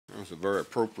was a very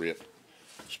appropriate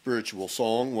spiritual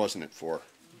song, wasn't it, for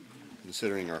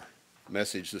considering our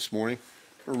message this morning.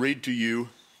 I'll read to you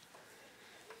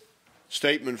a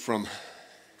statement from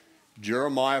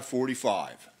Jeremiah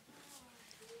 45.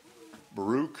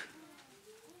 Baruch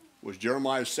was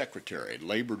Jeremiah's secretary, had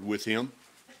labored with him.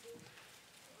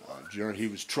 He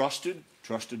was trusted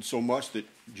so much that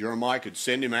Jeremiah could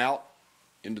send him out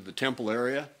into the temple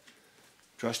area,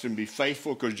 trust him to be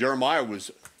faithful, because Jeremiah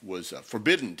was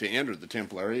forbidden to enter the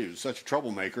temple area. He was such a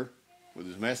troublemaker with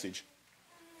his message.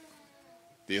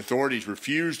 The authorities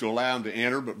refused to allow him to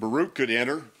enter, but Baruch could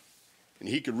enter, and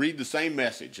he could read the same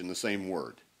message in the same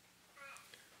word.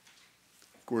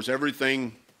 Of course,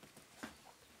 everything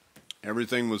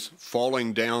was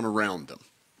falling down around them.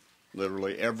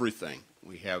 Literally everything.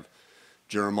 We have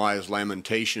Jeremiah's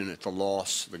lamentation at the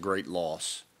loss, the great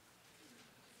loss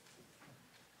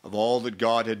of all that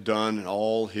God had done and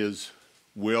all his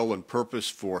will and purpose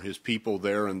for his people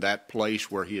there in that place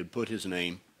where he had put his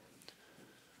name,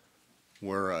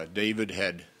 where David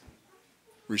had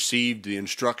received the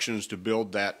instructions to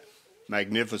build that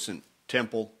magnificent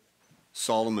temple.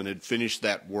 Solomon had finished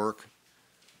that work.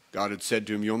 God had said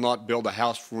to him, "You'll not build a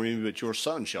house for me, but your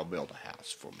son shall build a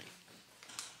house for me."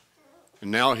 And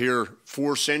now here,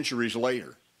 4 centuries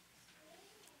later,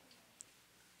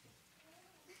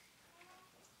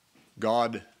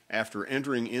 God, after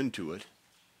entering into it,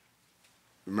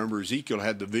 remember Ezekiel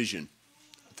had the vision,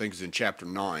 I think it's in chapter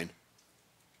 9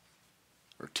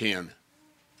 or 10,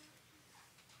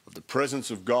 of the presence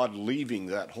of God leaving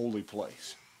that holy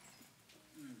place,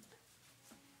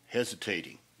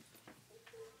 hesitating,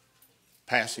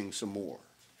 passing some more,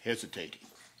 hesitating,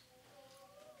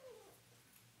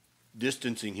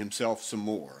 distancing himself some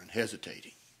more and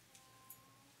hesitating,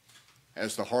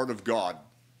 as the heart of God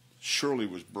surely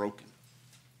was broken,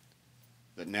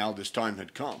 that now this time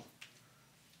had come.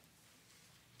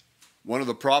 One of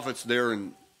the prophets there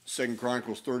in 2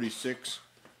 Chronicles 36,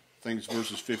 I think it's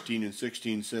verses 15 and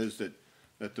 16, says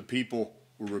that the people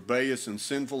were rebellious and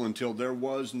sinful until there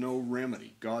was no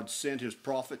remedy. God sent his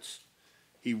prophets.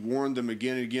 He warned them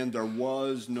again and again. There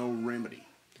was no remedy.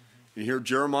 And here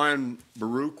Jeremiah and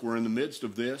Baruch were in the midst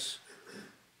of this.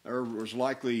 There was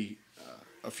likely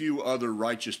a few other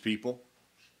righteous people.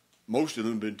 Most of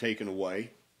them had been taken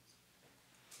away.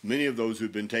 Many of those who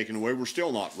had been taken away were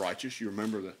still not righteous. You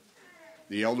remember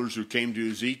the elders who came to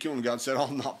Ezekiel, and God said, "I'll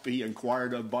not be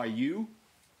inquired of by you.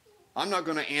 I'm not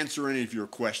going to answer any of your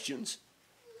questions."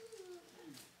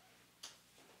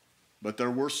 But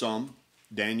there were some,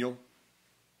 Daniel,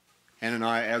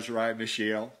 Hananiah, Azariah,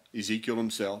 Mishael, Ezekiel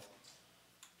himself.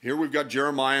 Here we've got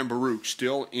Jeremiah and Baruch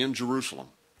still in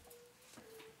Jerusalem.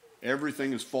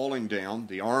 Everything is falling down.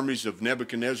 The armies of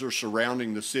Nebuchadnezzar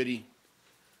surrounding the city.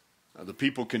 The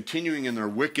people continuing in their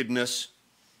wickedness.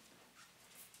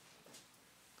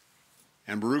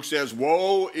 And Baruch says,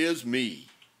 "Woe is me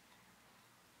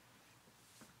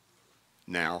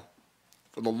now,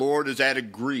 for the Lord has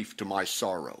added grief to my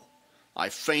sorrow. I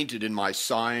fainted in my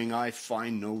sighing, I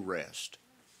find no rest."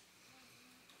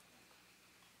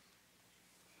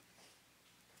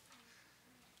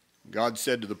 God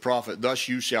said to the prophet, "Thus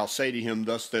you shall say to him,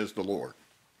 thus says the Lord,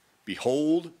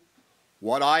 behold,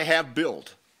 what I have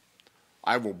built,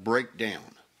 I will break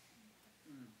down.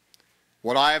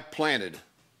 What I have planted,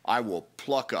 I will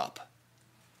pluck up.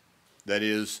 That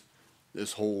is,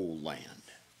 this whole land.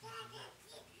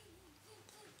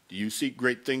 Do you seek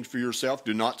great things for yourself?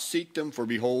 Do not seek them, for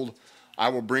behold, I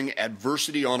will bring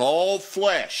adversity on all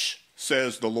flesh,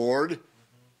 says the Lord.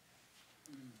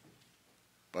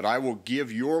 But I will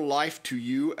give your life to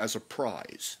you as a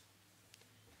prize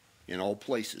in all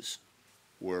places,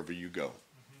 wherever you go."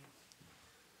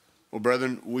 Well,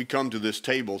 brethren, we come to this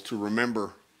table to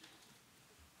remember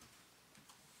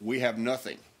we have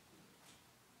nothing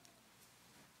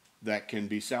that can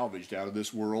be salvaged out of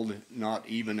this world, not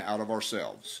even out of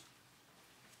ourselves.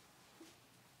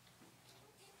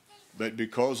 But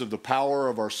because of the power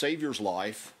of our Savior's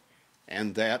life,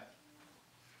 and that,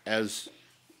 as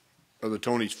Brother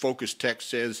Tony's focus text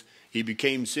says, he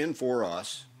became sin for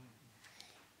us,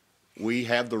 we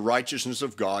have the righteousness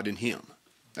of God in him.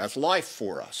 That's life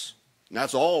for us. And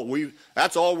that's all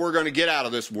we're going to get out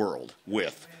of this world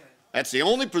with. That's the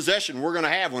only possession we're going to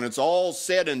have when it's all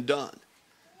said and done.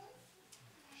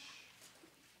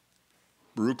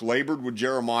 Baruch labored with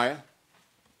Jeremiah,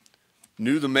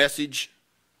 knew the message,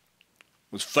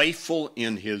 was faithful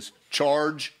in his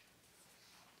charge.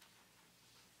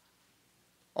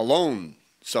 Alone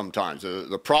sometimes.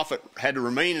 The prophet had to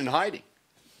remain in hiding.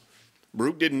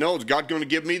 Baruch didn't know, is God going to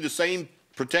give me the same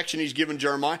protection he's given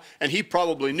Jeremiah? And he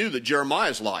probably knew that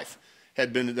Jeremiah's life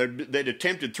they'd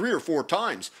attempted 3 or 4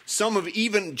 times. Some of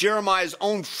even Jeremiah's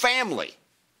own family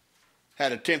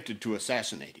had attempted to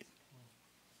assassinate him.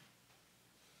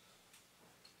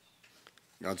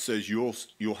 God says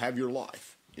you'll have your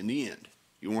life in the end.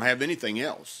 You won't have anything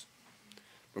else,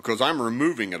 because I'm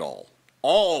removing it all.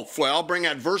 All flesh. I'll bring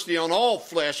adversity on all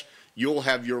flesh. You'll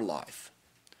have your life.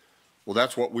 Well,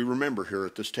 that's what we remember here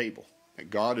at this table.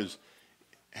 That God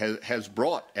has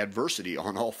brought adversity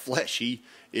on all flesh. It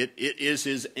is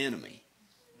his enemy.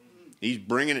 He's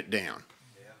bringing it down.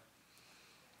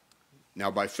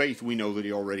 Now, by faith, we know that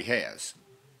he already has.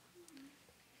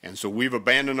 And so we've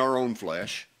abandoned our own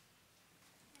flesh.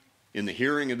 In the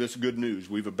hearing of this good news,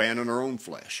 we've abandoned our own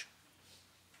flesh,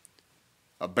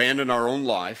 abandoned our own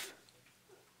life,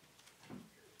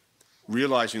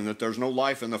 realizing that there's no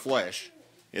life in the flesh.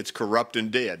 It's corrupt and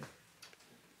dead.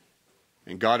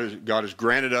 And God has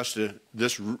granted us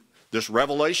this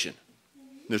revelation,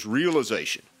 this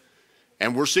realization.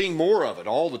 And we're seeing more of it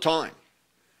all the time.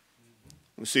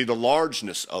 We see the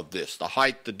largeness of this, the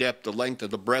height, the depth, the length,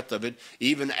 the breadth of it,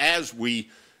 even as we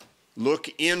look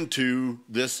into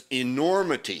this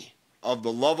enormity of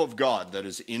the love of God that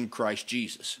is in Christ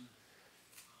Jesus.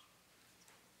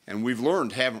 And we've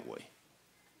learned, haven't we?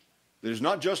 There's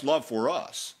not just love for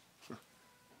us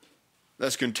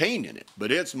that's contained in it,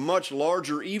 but it's much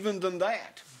larger even than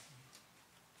that.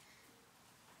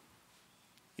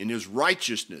 In his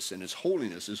righteousness and his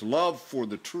holiness, his love for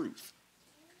the truth.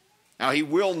 Now, he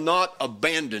will not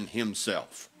abandon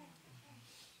himself.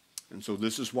 And so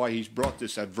this is why he's brought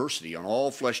this adversity on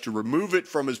all flesh, to remove it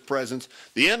from his presence.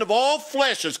 The end of all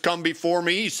flesh has come before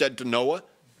me, he said to Noah.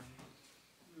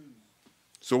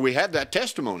 So we have that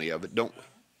testimony of it, don't we?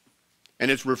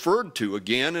 And it's referred to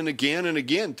again and again and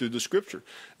again through the scripture.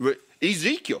 But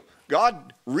Ezekiel,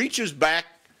 God reaches back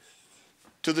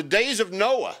to the days of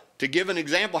Noah to give an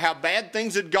example how bad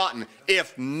things had gotten.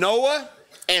 If Noah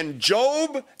and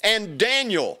Job and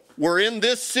Daniel were in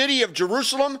this city of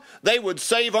Jerusalem, they would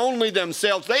save only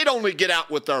themselves. They'd only get out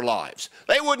with their lives.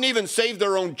 They wouldn't even save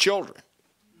their own children.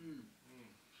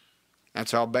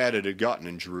 That's how bad it had gotten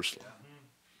in Jerusalem.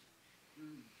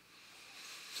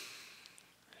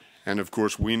 And of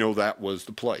course, we know that was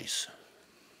the place.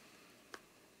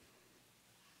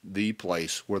 The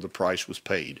place where the price was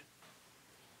paid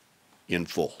in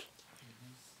full.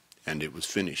 And it was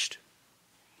finished.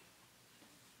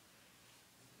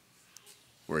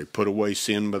 Where he put away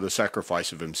sin by the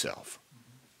sacrifice of himself.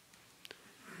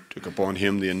 Took upon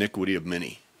him the iniquity of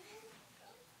many.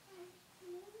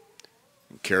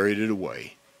 And carried it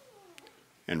away.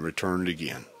 And returned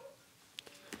again.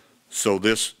 So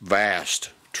this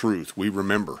vast truth we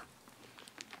remember.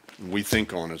 And we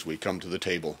think on as we come to the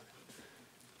table.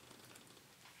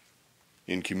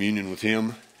 In communion with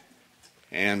him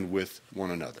and with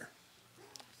one another.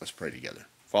 Let's pray together.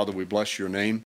 Father, we bless your name.